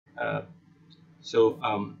Uh,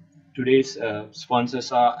 Today's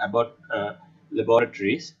sponsors are about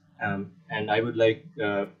laboratories, and I would like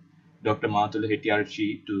Dr. Mathula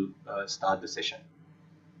Hettiarachchhi to start the session.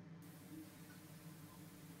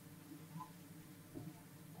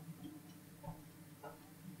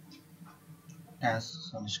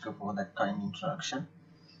 Thanks, Sonishka, for that kind introduction.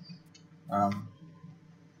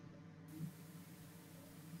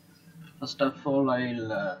 First of all,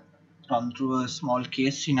 I'll run through a small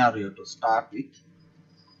case scenario to start with.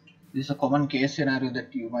 This is a common case scenario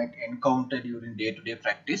that you might encounter during day-to-day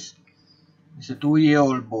practice. It's a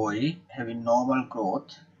 2-year-old boy having normal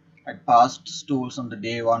growth, had passed stools on the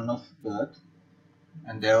day 1 of birth,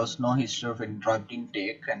 and there was no history of any drug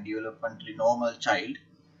intake and developmentally normal child.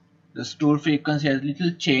 The stool frequency has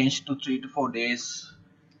little changed to 3 to 4 days,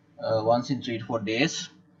 once in 3 to 4 days,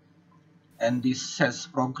 and this has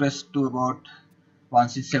progressed to about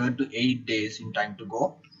once in 7 to 8 days in time to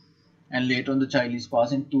go, and later on the child is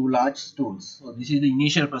passing 2 large stools. So this is the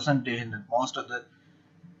initial presentation that most of the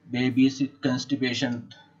babies with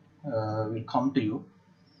constipation will come to you.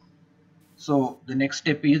 So the next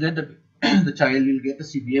step is that the child will get a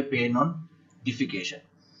severe pain on defecation.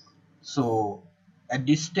 So at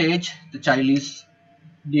this stage the child is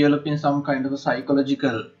developing some kind of a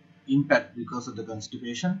psychological impact because of the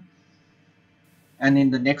constipation, and in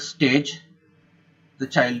the next stage the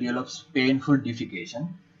child develops painful defecation.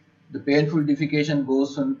 The painful defecation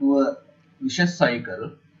goes into a vicious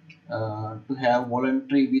cycle to have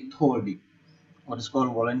voluntary withholding. What is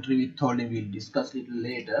called voluntary withholding we'll discuss a little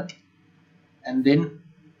later, and then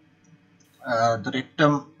the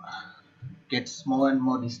rectum gets more and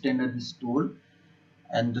more distended with stool,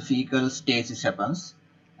 and the fecal stasis happens,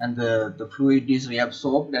 and the fluid is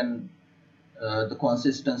reabsorbed, and the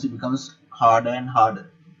consistency becomes harder and harder.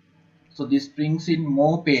 So this brings in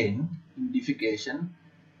more pain in defecation,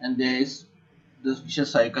 and the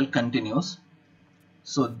vicious cycle continues.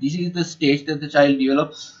 So this is the stage that the child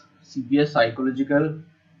develops severe psychological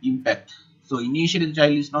impact. So initially the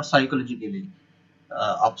child is not psychologically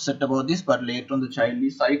upset about this, but later on the child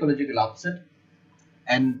is psychologically upset,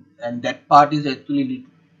 and that part is actually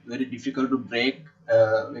very difficult to break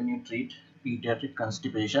when you treat pediatric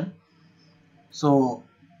constipation. So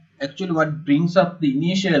actually what brings up the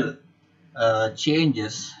initial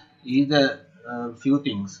changes is a few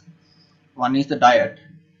things. One is the diet,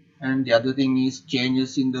 and the other thing is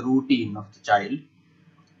changes in the routine of the child,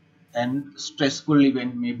 and stressful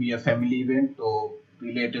event, maybe a family event or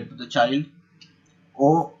related to the child,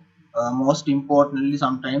 or most importantly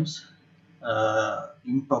sometimes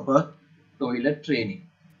improper toilet training.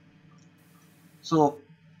 So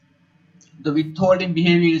the withholding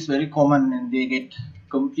behavior is very common, and they get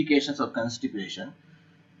complications of constipation.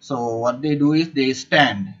 So what they do is they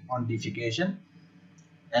stand on defecation,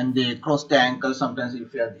 and they cross the ankle sometimes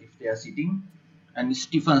if they are sitting, and it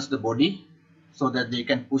stiffens the body so that they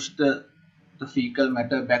can push the fecal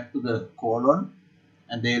matter back to the colon,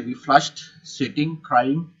 and they will be flushed, sweating,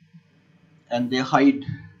 crying, and they hide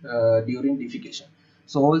during defecation.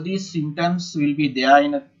 So all these symptoms will be there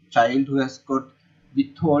in a child who has got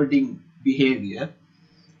withholding behavior.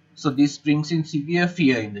 So this brings in severe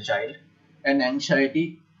fear in the child and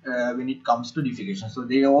anxiety when it comes to defecation. So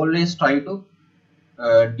they always try to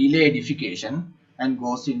delay defecation and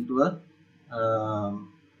goes into a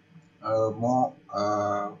more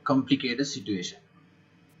complicated situation.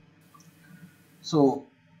 So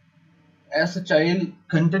as a child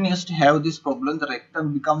continues to have this problem, the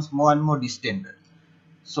rectum becomes more and more distended.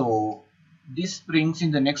 So this brings in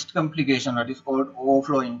the next complication that is called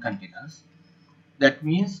overflow incontinence. That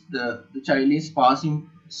means the child is passing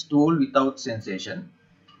stool without sensation,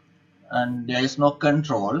 and there is no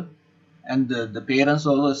control, and the parents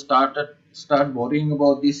also start worrying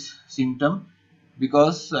about this symptom,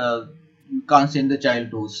 because you can't send the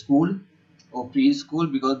child to school or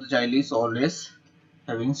preschool because the child is always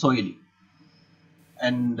having soiling,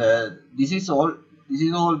 and this is all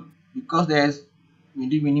because there is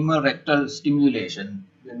minimal rectal stimulation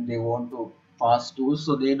when they want to pass stools,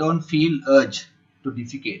 so they don't feel urge to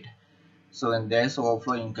defecate. So and there is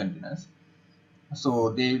overflow incontinence,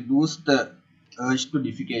 so they lose the urge to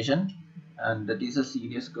defecation, and that is a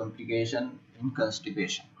serious complication in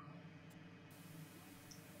constipation.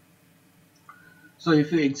 So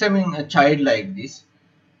if you examine a child like this,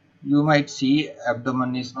 you might see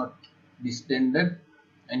abdomen is not distended,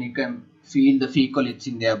 and you can feel the fecalids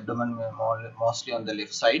in the abdomen mostly on the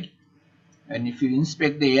left side. And if you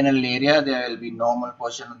inspect the anal area, there will be normal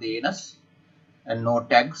portion of the anus and no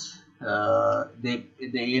tags. The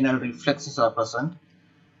anal reflexes are present,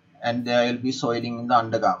 and there will be soiling in the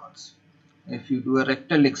undergarments. If you do a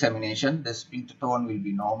rectal examination, the sphincter tone will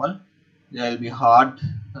be normal. There will be hard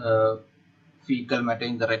fecal matter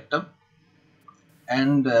in the rectum,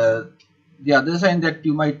 and the other sign that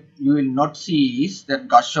you will not see is that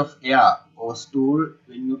gush of air or stool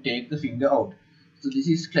when you take the finger out. So this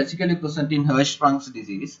is classically present in Hirschsprung's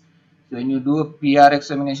disease. So when you do a PR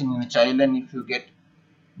examination in a child, and if you get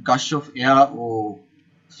gush of air or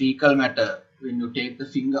fecal matter when you take the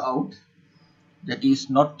finger out, that is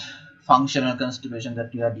not functional constipation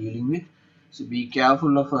that you are dealing with. So be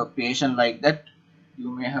careful of a patient like that.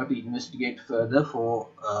 You may have to investigate further for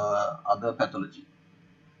other pathology.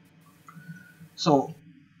 So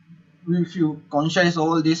if you consider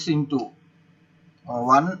all this into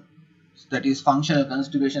one, that is functional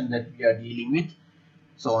constipation that we are dealing with.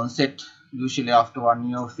 So onset usually after 1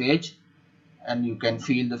 year of age, and you can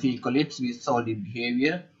feel the fecalates with solid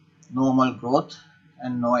behavior, normal growth,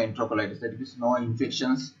 and no enterocolitis, that is no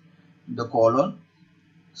infections in the colon.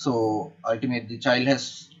 So ultimately the child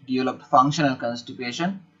has developed functional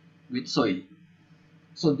constipation with soil.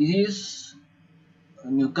 So this is,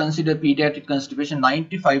 when you consider pediatric constipation,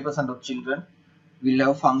 95% of children will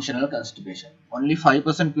have functional constipation. Only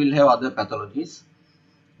 5% will have other pathologies.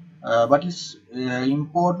 But it's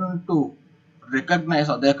important to recognize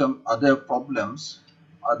other problems.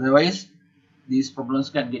 Otherwise, these problems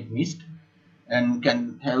can get missed and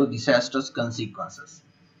can have disastrous consequences.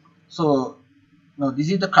 So now this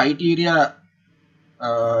is the criteria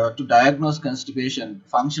to diagnose constipation,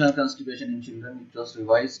 functional constipation in children, which was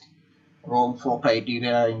revised Rome 4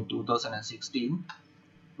 criteria in 2016.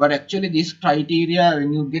 But actually this criteria,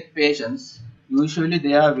 when you get patients, usually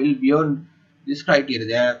they are well beyond this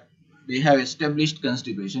criteria. They have established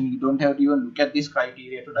constipation. You don't have to even look at this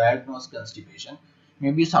criteria to diagnose constipation.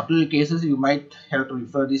 Maybe subtle cases you might have to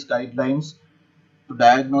refer these guidelines to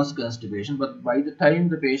diagnose constipation, but by the time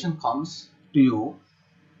the patient comes to you,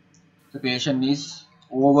 the patient is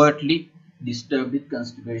overtly disturbed with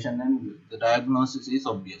constipation and the diagnosis is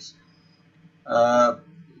obvious.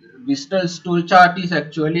 Bristol stool chart is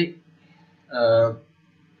actually,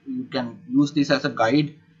 you can use this as a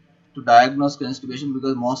guide to diagnose constipation,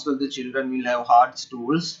 because most of the children will have hard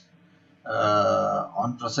stools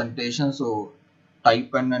on presentation. So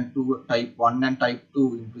type 1 and 2, type 1 and type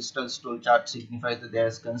 2 in Bristol stool chart signifies that there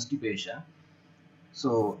is constipation.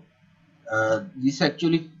 So this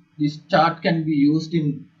chart can be used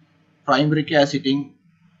in primary care setting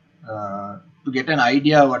to get an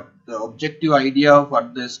idea, what the objective idea of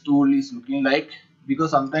what the stool is looking like,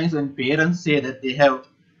 because sometimes when parents say that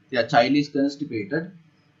their child is constipated,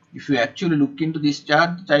 if you actually look into this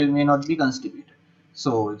chart, the child may not be constipated.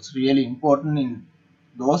 So it's really important in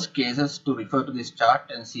those cases to refer to this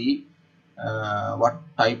chart and see what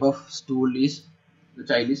type of stool is the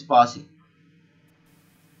child is passing.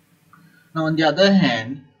 Now on the other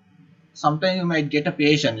hand, sometimes you might get a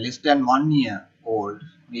patient less than 1 year old,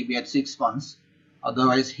 maybe at 6 months,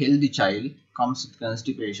 otherwise healthy child, comes with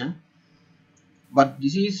constipation. But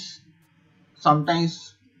this is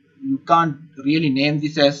sometimes you can't really name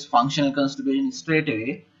this as functional constipation straight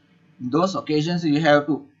away. In those occasions you have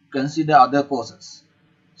to consider other causes.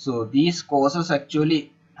 So these causes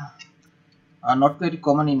actually are not very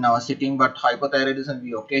common in our setting, but hypothyroidism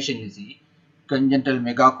we occasionally see. Congenital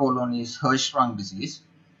megacolon is Hirschsprung disease,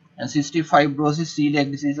 and cystic fibrosis,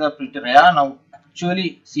 celiac disease are pretty rare. Now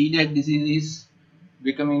actually celiac disease is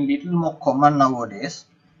becoming little more common nowadays.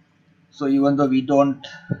 So even though we don't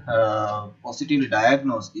positively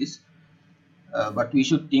diagnose this, but we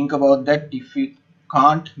should think about that if we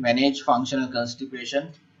can't manage functional constipation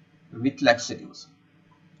with laxatives.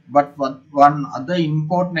 But one other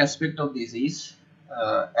important aspect of this is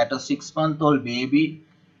at a 6-month-old baby,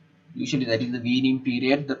 usually that is the weaning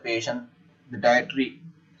period, the dietary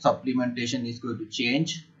supplementation is going to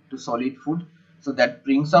change to solid food. So that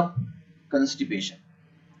brings up constipation,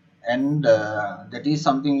 and that is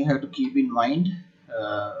something you have to keep in mind.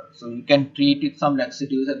 So you can treat with some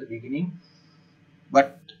laxatives at the beginning,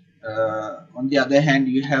 but on the other hand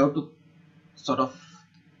you have to sort of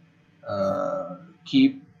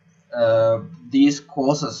keep these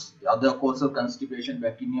causes, the other causes of constipation,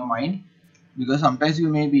 back in your mind, because sometimes you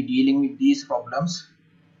may be dealing with these problems.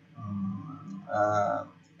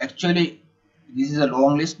 Actually this is a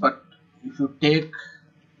long list, but if you take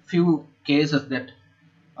few cases that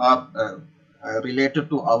are related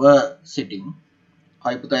to our setting: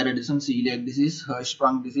 hypothyroidism, celiac disease,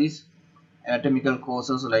 Hirschsprung disease, anatomical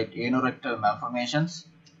causes like anorectal malformations,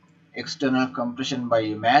 external compression by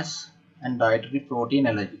mass, and dietary protein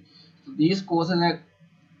allergy. So these causes are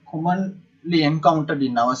commonly encountered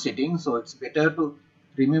in our setting, so it's better to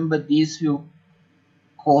remember these few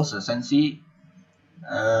causes and see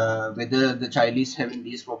whether the child is having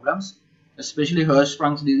these problems, especially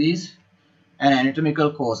Hirschsprung's disease and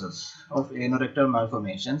anatomical causes of anorectal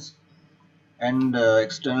malformations and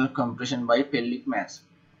external compression by pelvic mass.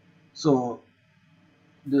 So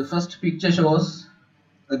the first picture shows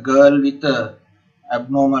a girl with a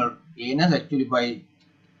abnormal anus. Actually, by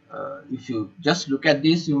if you just look at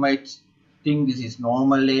this, you might think this is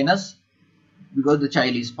normal anus because the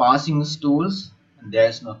child is passing stools and there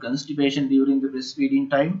is no constipation during the breastfeeding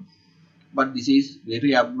time. But this is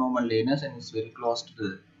very abnormal anus and it's very close to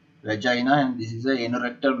the vagina, and this is a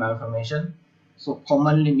anorectal malformation, so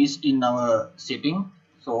commonly missed in our setting.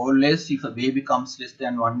 So always, if a baby comes less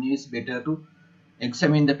than 1 year, it's better to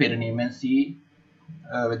examine the perineum and see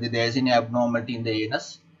whether there is any abnormality in the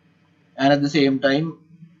anus. And at the same time,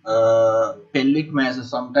 pelvic masses,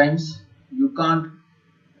 sometimes you can't,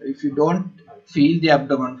 if you don't feel the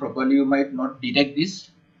abdomen properly, you might not detect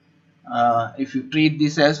this. If you treat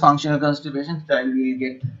this as functional constipation, child will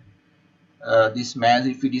get this mass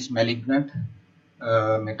if it is malignant,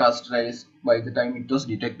 metastasized by the time it was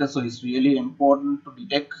detected. So it's really important to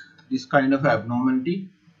detect this kind of abnormality.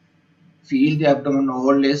 Feel the abdomen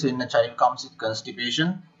always when a child comes with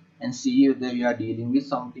constipation and see whether we are dealing with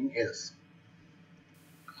something else.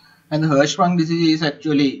 And the Hirschsprung disease is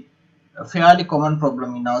actually a fairly common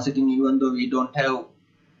problem in our setting, even though we don't have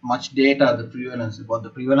much data about the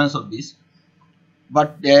prevalence of this.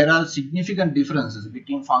 But there are significant differences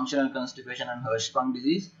between functional constipation and Hirschsprung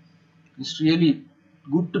disease. It's really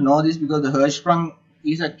good to know this because the Hirschsprung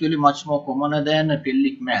is actually much more common than a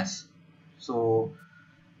pelvic mass. So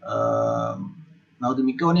now the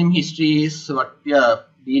meconium history is what we are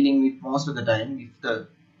dealing with most of the time. If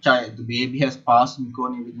the baby has passed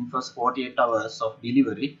meconium within first 48 hours of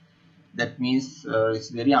delivery, that means it's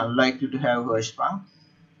very unlikely to have Hirschsprung.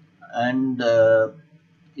 And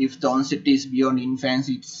if the onset is beyond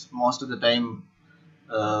infancy, it's most of the time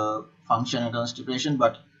functional constipation.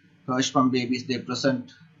 But Hirschsprung babies,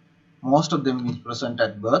 most of them is present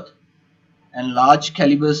at birth. And large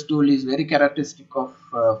caliber stool is very characteristic of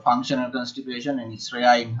functional constipation, and it's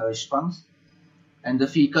rare in Hirschsprungs. And the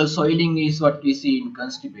fecal soiling is what we see in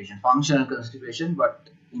constipation, functional constipation. But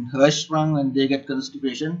in Hirschsprung, when they get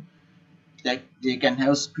constipation, they can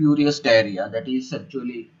have spurious diarrhea. That is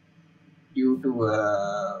actually due to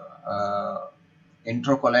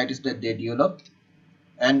enterocolitis that they develop,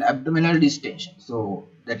 and abdominal distension. So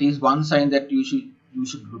that is one sign that you should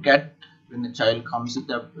look at when the child comes with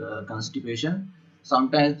constipation.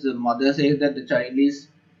 Sometimes the mother says that the child is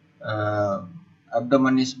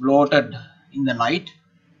abdomen is bloated in the night,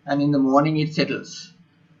 and in the morning it settles.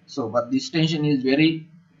 So, but this tension is very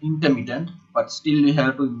intermittent, but still we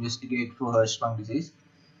have to investigate for Hirschsprung disease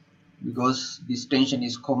because this tension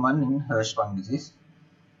is common in Hirschsprung disease.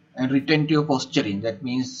 And retentive posturing, that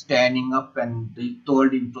means standing up, and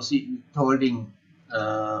withholding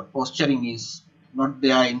posturing is not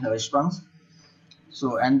there in Hirschsprungs.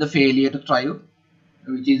 So, and the failure to thrive,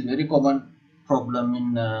 which is very common problem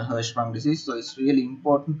in Hirschsprung disease. So it's really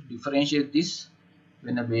important to differentiate this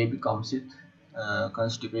when a baby comes with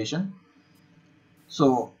constipation.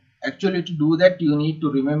 So actually, to do that, you need to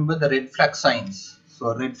remember the red flag signs.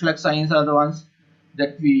 So red flag signs are the ones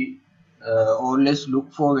that we always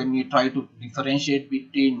look for when we try to differentiate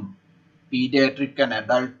between pediatric and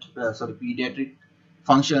pediatric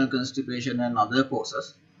functional constipation and other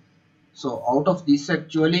causes. So out of this,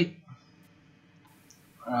 actually,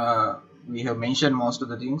 we have mentioned most of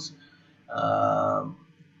the things,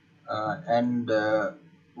 and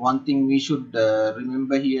one thing we should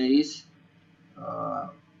remember here is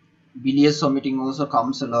bilious vomiting also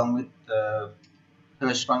comes along with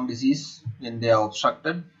Hirschsprung disease when they are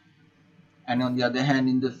obstructed. And on the other hand,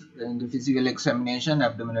 in the physical examination,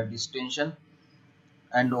 abdominal distension,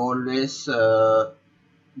 and always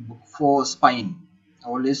for spine,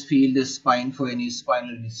 always feel the spine for any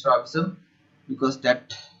spinal dysrhabism, because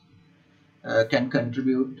that can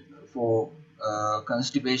contribute for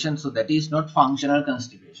constipation. So that is not functional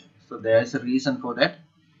constipation. So there is a reason for that.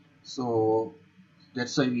 So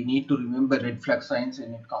that's why we need to remember red flag signs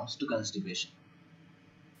when it comes to constipation.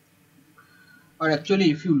 Or actually,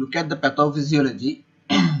 if you look at the pathophysiology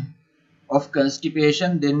of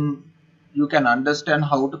constipation, then you can understand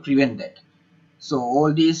how to prevent that.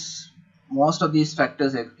 So most of these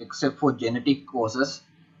factors, except for genetic causes,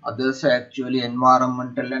 others are actually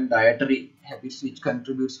environmental and dietary habits which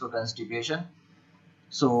contributes for constipation.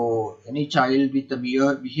 So any child with the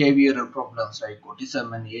behavioral problems like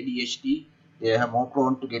autism and ADHD, they are more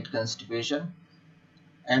prone to get constipation.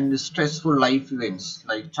 And stressful life events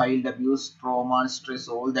like child abuse, trauma, stress,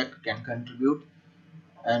 all that can contribute.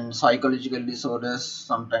 and psychological disorders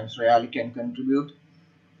sometimes rarely can contribute,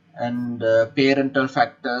 and parental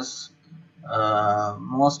factors.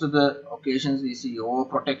 Most of the occasions we see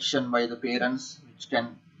overprotection by the parents, which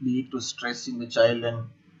can lead to stress in the child and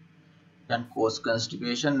can cause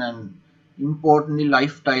constipation. And importantly,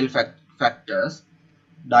 lifestyle factors,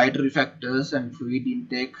 dietary factors and fluid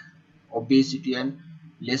intake, obesity and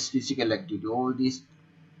less physical activity, all these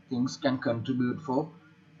things can contribute for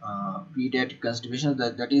pediatric constipation.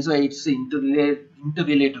 That is why it's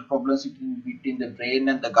interrelated problems between the brain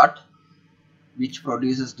and the gut which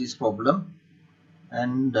produces this problem.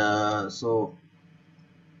 And so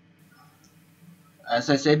as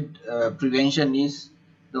I said, prevention is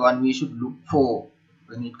the one we should look for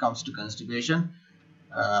when it comes to constipation,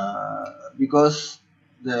 because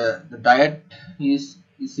the diet is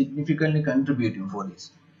significantly contributing for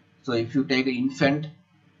this. So if you take an infant,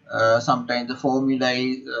 sometimes the formula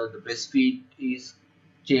is the breastfeed is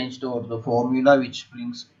changed over the formula, which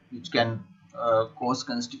can cause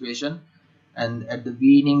constipation. And at the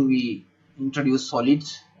weaning we introduce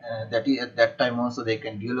solids, that is at that time also they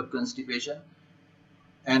can develop constipation.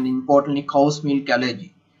 And importantly, cow's milk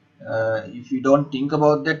allergy. If we don't think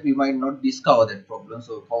about that, we might not discover that problem.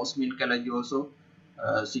 So cow's milk allergy also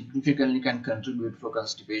significantly can contribute for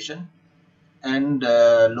constipation. And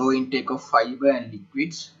low intake of fiber and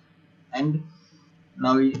liquids. And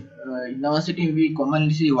now in our city we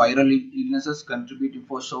commonly see viral illnesses contributing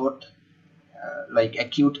for short, like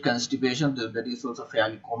acute constipation. That is also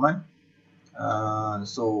fairly common.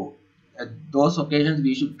 So at those occasions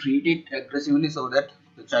we should treat it aggressively so that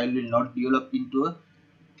the child will not develop into a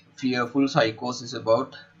fearful psychosis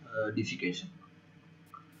about defecation.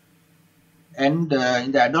 And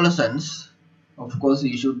in the adolescence, of course,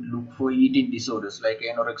 we should look for eating disorders like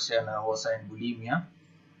anorexia nervosa and bulimia,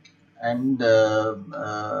 and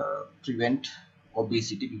prevent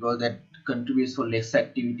obesity, because that contributes for less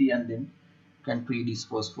activity and then can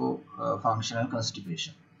predispose for functional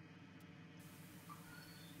constipation.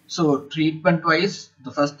 So treatment wise,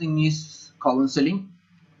 the first thing is counseling.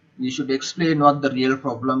 We should explain what the real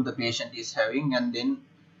problem the patient is having and then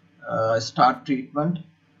start treatment.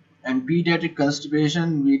 And pediatric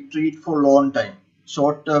constipation we treat for long time.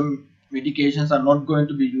 Short-term medications are not going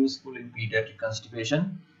to be useful in pediatric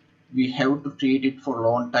constipation. We have to treat it for a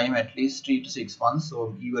long time, at least 3 to 6 months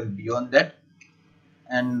or even beyond that,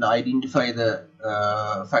 and identify the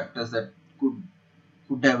factors that could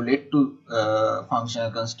have led to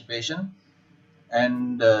functional constipation.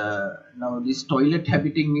 And now this toilet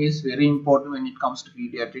habiting is very important when it comes to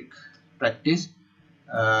pediatric practice.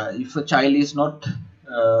 If a child is not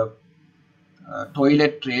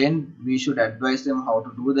toilet trained, we should advise them how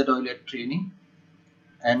to do the toilet training.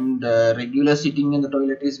 And regular sitting in the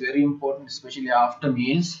toilet is very important, especially after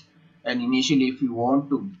meals. And initially, if you want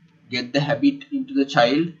to get the habit into the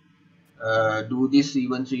child, do this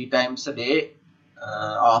even 3 times a day.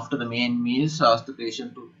 After the main meals, ask the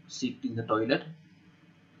patient to sit in the toilet.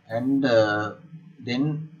 And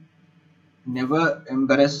then never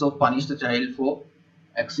embarrass or punish the child for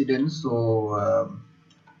accidents. So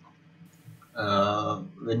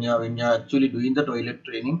when you're actually doing the toilet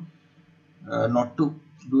training, not to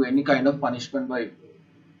do any kind of punishment by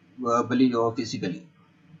verbally or physically.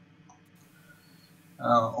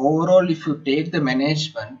 Overall, if you take the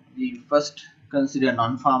management, we first consider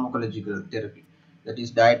non-pharmacological therapy, that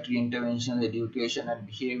is dietary interventions, education and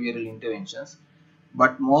behavioral interventions.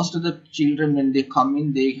 But most of the children, when they come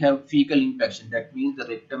in, they have fecal infection. That means the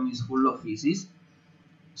rectum is full of feces.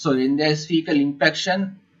 So when there is fecal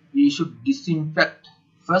infection, we should disinfect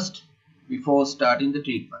first before starting the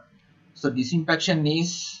treatment. So disinfection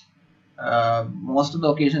is most of the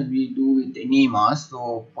occasions we do with enemas,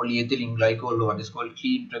 so polyethylene glycol, what is called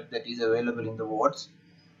clean prep, that is available in the wards.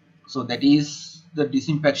 So that is the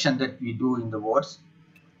disinfection that we do in the wards.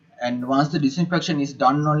 And once the disinfection is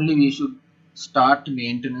done, only we should start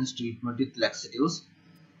maintenance treatment with laxatives.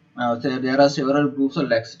 There are several groups of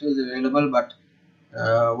laxatives available, but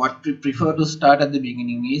what we prefer to start at the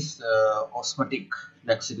beginning is osmotic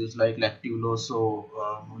laxatives like lactulose or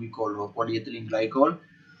Movicol or polyethylene glycol.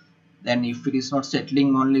 Then if it is not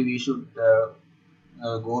settling, only we should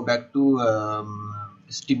go back to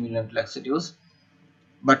stimulant laxatives.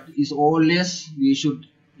 But is always we should,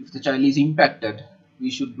 if the child is impacted,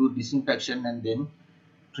 we should do disinfection and then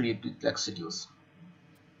treat with laxatives.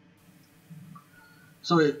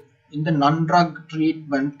 So in the non-drug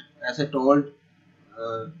treatment, as I told,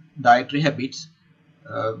 dietary habits,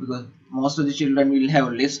 because most of the children will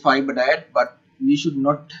have less fiber diet, but we should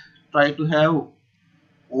not try to have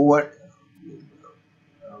over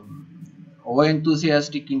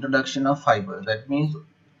enthusiastic introduction of fiber. That means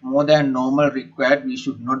more than normal required, we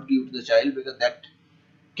should not give to the child, because that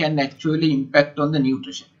can actually impact on the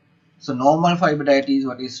nutrition. So normal fiber diet is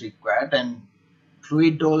what is required, and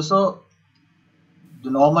fluid also the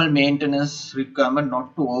normal maintenance requirement,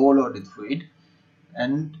 not to overload with fluid,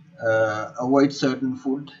 and avoid certain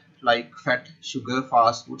food like fat, sugar,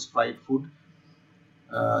 fast foods, fried food,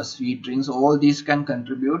 sweet drinks. All these can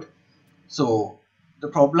contribute. So the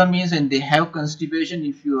problem is, when they have constipation,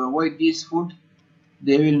 if you avoid this food,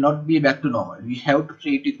 they will not be back to normal. We have to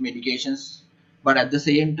treat with medications, but at the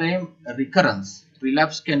same time,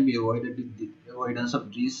 relapse can be avoided with the avoidance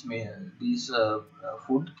of these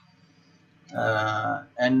food,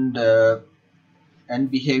 and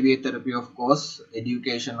behavior therapy, of course,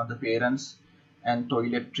 education of the parents, and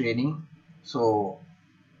toilet training. So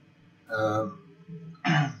uh,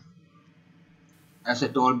 as I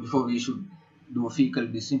told before, we should do fecal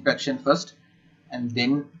disinfection first, and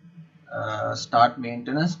then start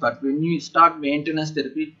maintenance. But when you start maintenance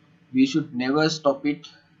therapy, we should never stop it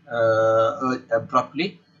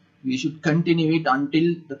abruptly. We should continue it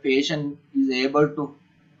until the patient is able to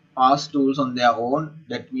pass stools on their own.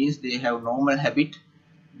 That means they have normal habit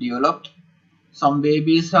developed. Some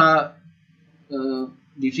babies are uh,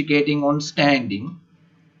 defecating on standing,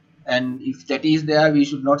 and if that is there, we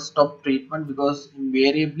should not stop treatment, because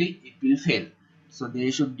invariably it will fail. So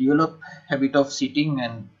they should develop habit of sitting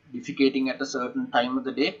and defecating at a certain time of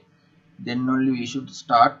the day. Then only we should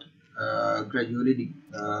start gradually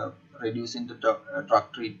reducing the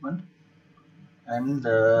drug treatment, and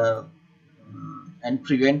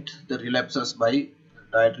prevent the relapses by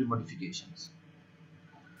dietary modifications.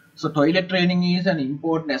 So toilet training is an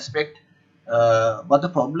important aspect, but the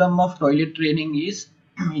problem of toilet training is,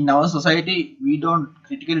 in our society we don't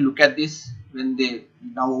critically look at this. When they,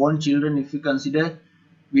 in our own children, if you consider,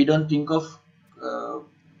 we don't think of uh,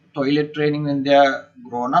 toilet training when they are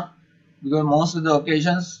grown up, because most of the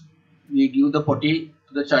occasions we give the potty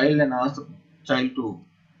to the child and ask the child to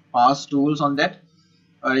pass stools on that.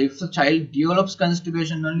 If the child develops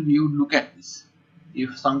constipation, only we would look at this.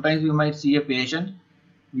 If sometimes we might see a patient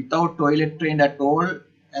without toilet trained at all,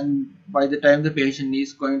 and by the time the patient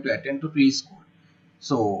is going to attend to preschool,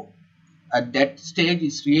 so at that stage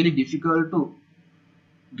it's really difficult to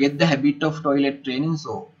get the habit of toilet training.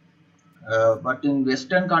 So but in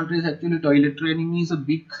western countries, actually toilet training is a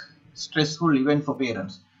big stressful event for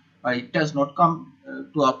parents. It has not come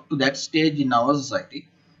to up to that stage in our society,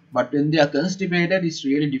 but when they are constipated, it's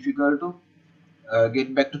really difficult to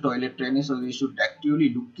get back to toilet training. So we should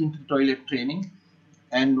actively look into toilet training.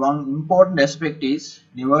 And one important aspect is,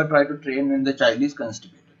 never try to train when the child is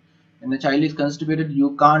constipated. When the child is constipated,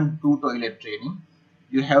 you can't do toilet training.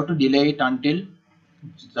 You have to delay it until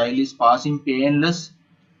the child is passing painless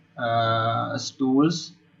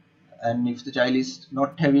stools. And if the child is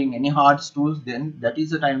not having any hard stools, then that is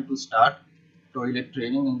the time to start toilet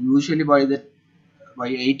training. And usually by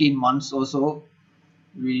 18 months or so,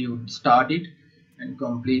 we would start it and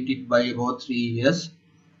complete it by about 3 years.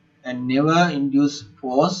 And never induce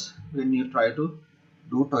force when you try to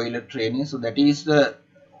do toilet training. So that is the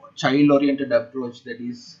child oriented approach that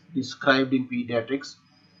is described in pediatrics.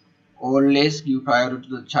 Always give priority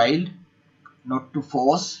to the child, not to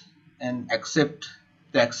force, and accept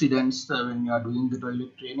the accidents when you are doing the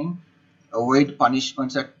toilet training. Avoid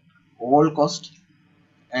punishments at all cost,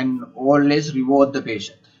 and always reward the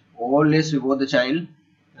patient. Always reward the child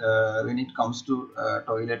when it comes to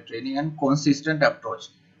toilet training, and consistent approach.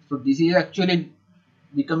 So this is actually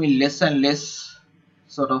becoming less and less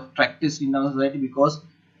sort of practiced in our society, because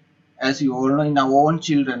as you all know, in our own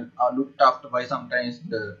children are looked after by sometimes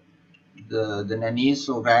the nannies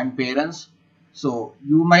or grandparents. So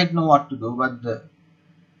you might know what to do, but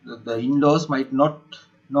the in-laws might not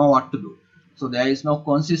know what to do. So there is no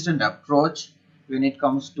consistent approach when it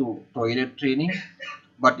comes to toilet training.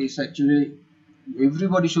 But it's actually,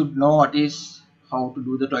 everybody should know what is how to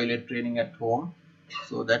do the toilet training at home,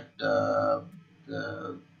 so that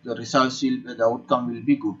the results will, the outcome will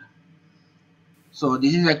be good. So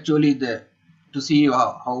this is actually the, to see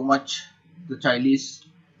how much the child is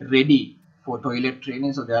ready for toilet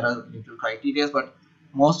training. So there are little criteria, but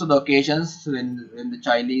most of the occasions when the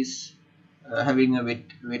child is having a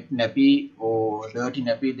wet nappy or dirty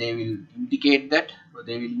nappy, they will indicate that, or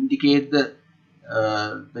they will indicate the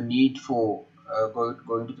need for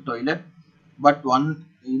going to the toilet. But one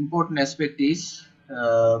important aspect is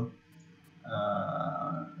to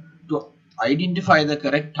identify the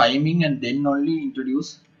correct timing, and then only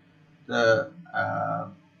introduce the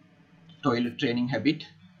toilet training habit,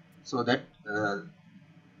 so that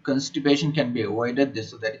constipation can be avoided.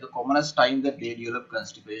 So that is the commonest time that they develop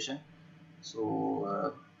constipation.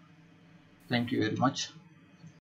 So Thank you very much.